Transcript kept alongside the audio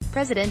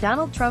President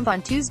Donald Trump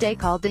on Tuesday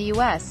called the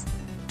U.S.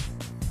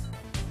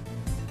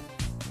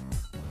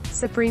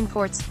 Supreme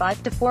Court's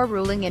 5-4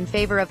 ruling in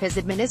favor of his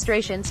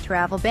administration's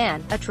travel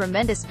ban a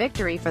tremendous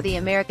victory for the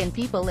American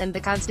people and the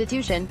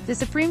Constitution. The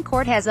Supreme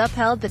Court has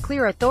upheld the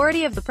clear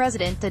authority of the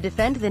president to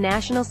defend the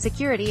national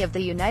security of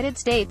the United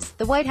States,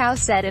 the White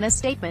House said in a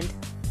statement.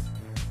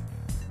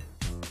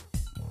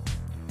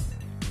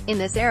 In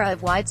this era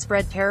of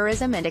widespread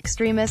terrorism and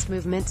extremist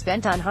movements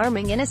bent on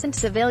harming innocent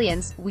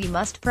civilians, we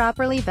must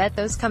properly vet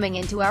those coming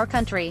into our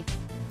country.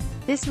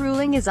 This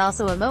ruling is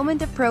also a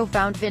moment of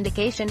profound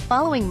vindication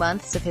following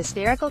months of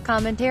hysterical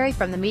commentary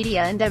from the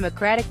media and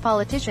Democratic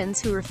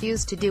politicians who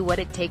refuse to do what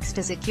it takes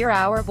to secure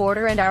our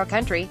border and our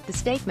country, the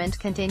statement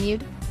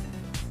continued.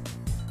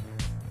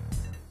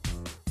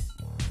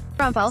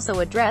 Trump also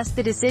addressed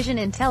the decision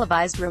in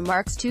televised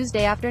remarks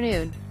Tuesday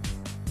afternoon.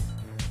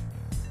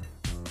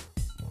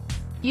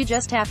 "You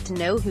just have to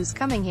know who's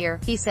coming here,"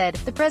 he said.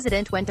 The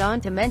president went on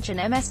to mention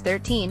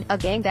MS-13, a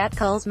gang that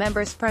culls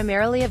members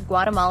primarily of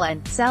Guatemalan,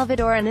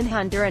 Salvadoran and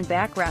Honduran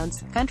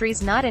backgrounds,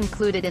 countries not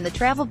included in the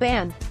travel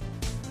ban.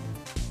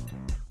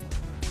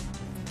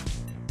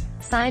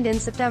 Signed in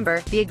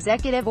September, the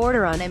executive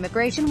order on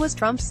immigration was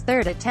Trump's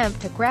third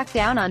attempt to crack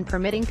down on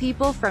permitting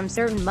people from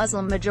certain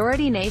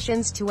Muslim-majority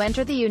nations to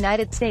enter the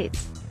United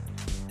States.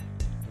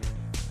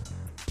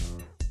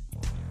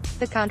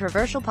 The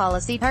controversial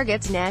policy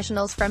targets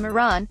nationals from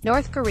Iran,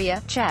 North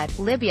Korea, Chad,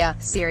 Libya,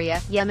 Syria,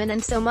 Yemen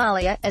and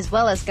Somalia, as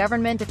well as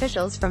government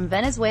officials from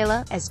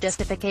Venezuela. As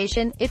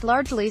justification, it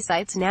largely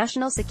cites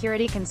national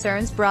security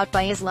concerns brought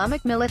by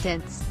Islamic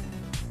militants.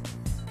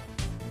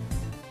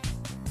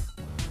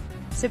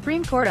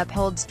 Supreme Court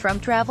upholds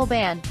Trump travel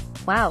ban.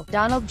 Wow,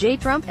 Donald J.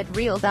 Trump at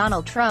Real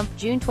Donald Trump,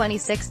 June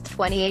 26,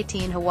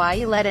 2018.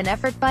 Hawaii led an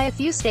effort by a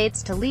few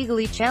states to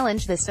legally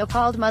challenge the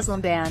so-called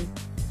Muslim ban.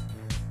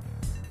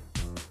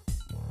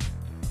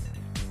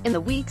 In the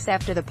weeks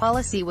after the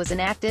policy was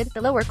enacted,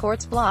 the lower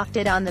courts blocked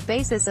it on the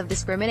basis of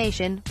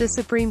discrimination. The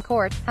Supreme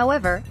Court,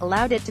 however,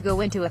 allowed it to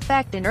go into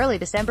effect in early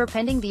December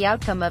pending the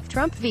outcome of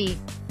Trump v.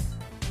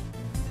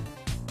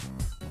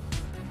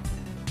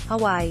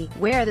 Hawaii,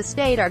 where the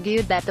state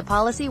argued that the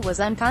policy was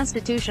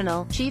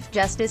unconstitutional. Chief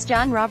Justice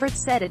John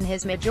Roberts said in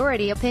his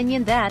majority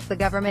opinion that the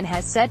government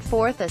has set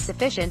forth a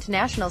sufficient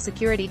national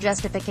security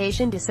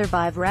justification to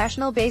survive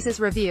rational basis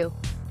review.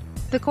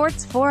 The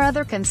court's four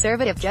other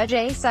conservative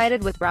judges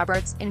sided with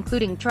Roberts,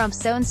 including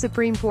Trump's own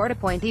Supreme Court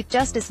appointee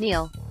Justice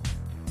Neil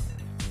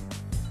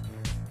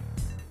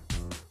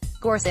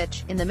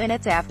Gorsuch. In the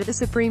minutes after the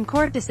Supreme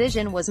Court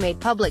decision was made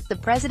public, the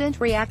president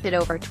reacted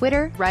over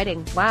Twitter,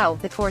 writing, "Wow,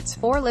 the court's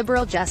four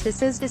liberal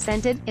justices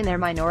dissented. In their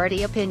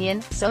minority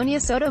opinion, Sonia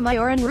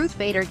Sotomayor and Ruth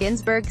Bader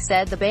Ginsburg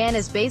said the ban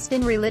is based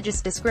in religious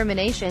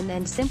discrimination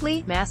and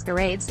simply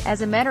masquerades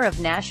as a matter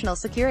of national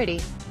security."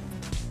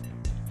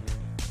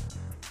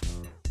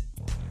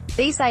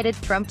 They cited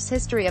Trump's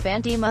history of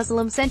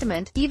anti-Muslim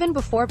sentiment, even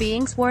before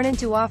being sworn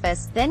into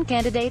office.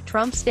 Then-candidate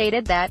Trump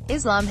stated that,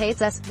 "Islam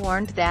hates us,"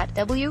 warned that,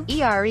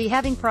 "We're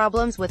having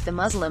problems with the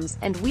Muslims,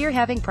 and we're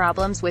having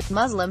problems with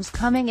Muslims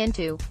coming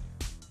into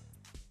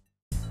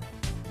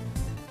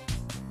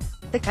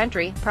the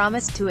country,"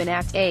 promised to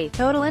enact a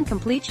total and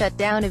complete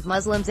shutdown of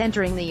Muslims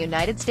entering the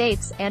United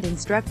States, and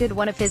instructed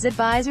one of his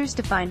advisors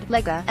to find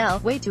legal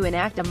way to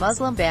enact a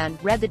Muslim ban,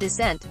 read the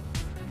dissent.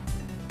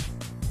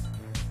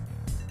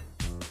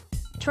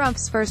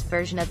 Trump's first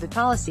version of the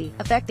policy,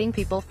 affecting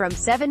people from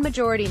 7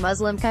 majority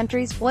Muslim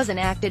countries, was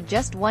enacted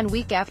just 1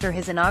 week after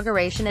his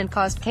inauguration and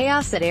caused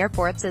chaos at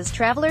airports as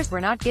travelers were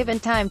not given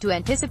time to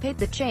anticipate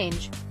the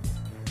change.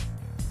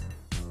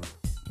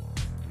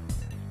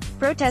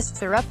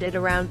 Protests erupted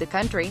around the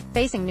country,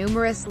 facing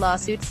numerous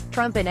lawsuits.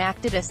 Trump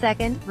enacted a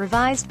second,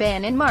 revised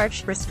ban in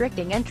March,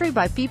 restricting entry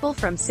by people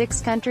from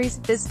 6 countries,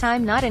 this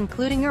time not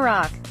including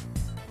Iraq.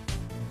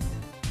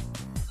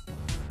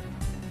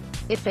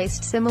 It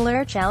faced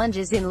similar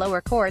challenges in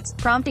lower courts,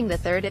 prompting the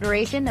third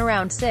iteration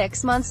around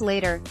 6 months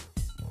later.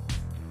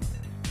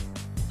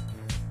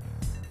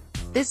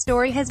 This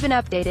story has been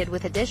updated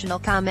with additional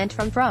comment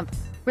from Trump.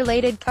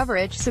 Related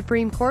coverage.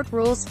 Supreme Court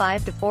rules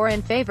 5-4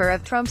 in favor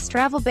of Trump's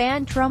travel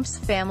ban. Trump's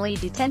family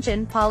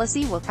detention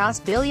policy will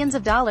cost billions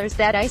of dollars.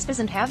 That ICE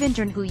doesn't have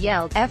intern who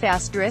yelled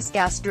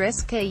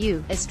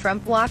F***KU as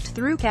Trump walked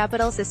through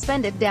Capitol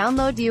suspended.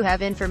 Download. Do you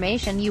have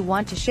information you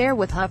want to share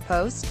with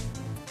HuffPost?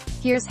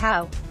 Here's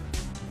how.